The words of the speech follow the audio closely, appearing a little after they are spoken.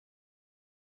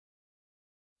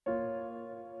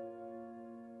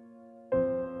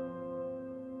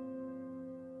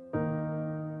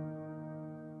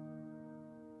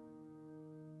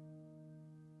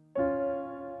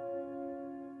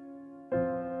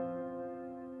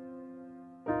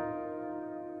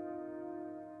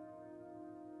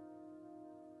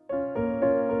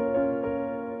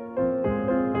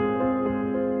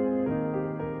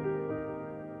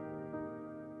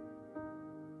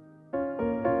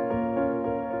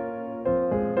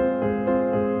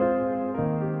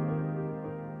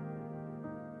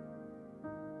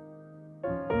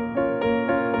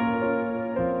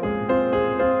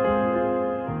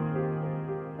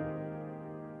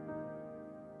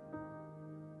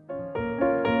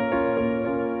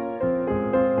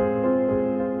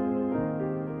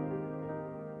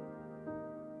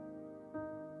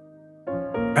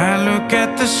Look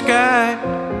at the sky,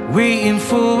 waiting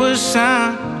for a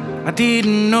sign. I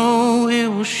didn't know it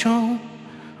was shown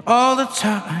all the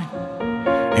time.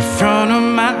 In front of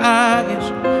my eyes,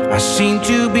 I seem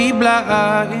to be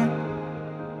blind.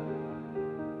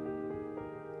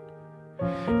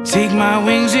 Take my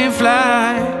wings and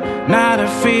fly, not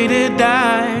afraid to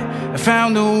die. I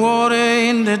found the water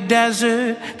in the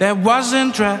desert that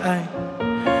wasn't dry.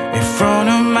 In front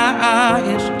of my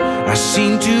eyes, I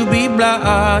seem to be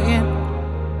blind.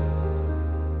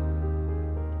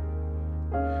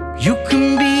 You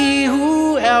can be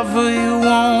whoever you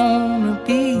wanna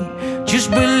be. Just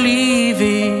believe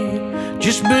it,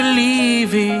 just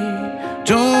believe it.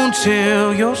 Don't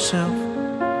tell yourself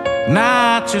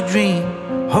not to dream.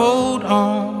 Hold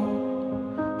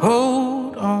on,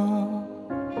 hold on.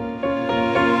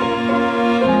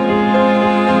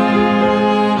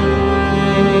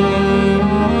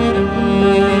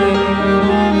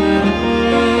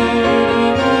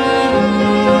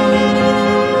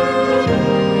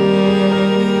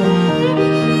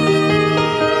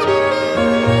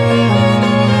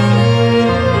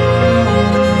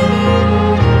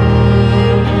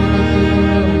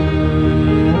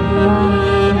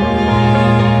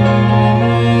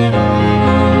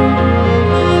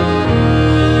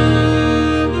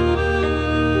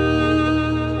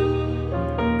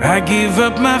 I give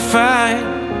up my fight,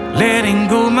 letting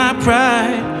go my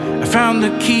pride. I found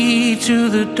the key to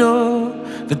the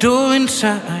door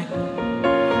inside.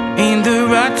 Ain't the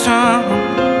right time,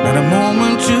 not a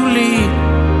moment to leave.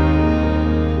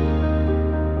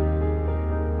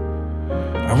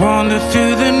 I wander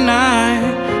through the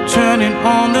night, turning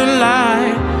on the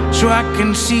light, so I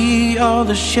can see all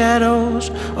the shadows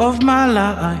of my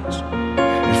lies.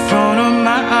 In front of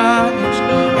my eyes,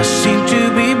 I seem to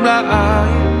be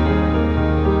blind.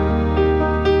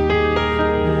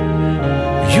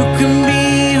 You can be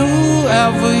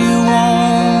whoever you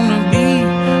wanna be.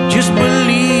 Just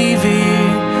believe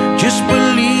it, just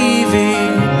believe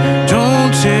it.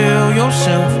 Don't tell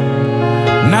yourself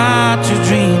not to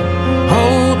dream.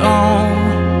 Hold on,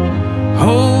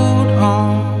 hold on.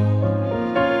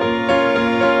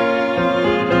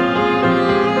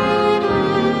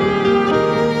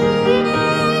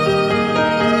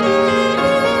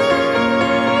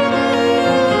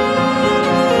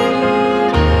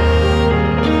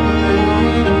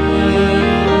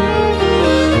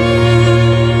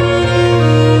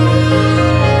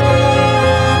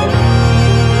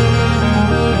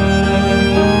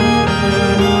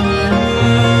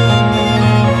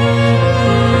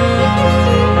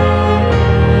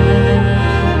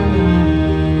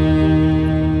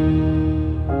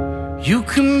 You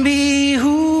can be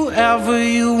whoever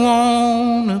you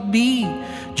wanna be.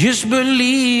 Just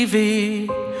believe it,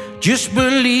 just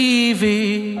believe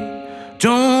it.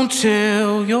 Don't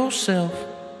tell yourself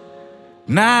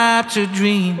not to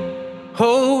dream.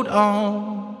 Hold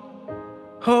on,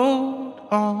 hold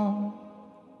on.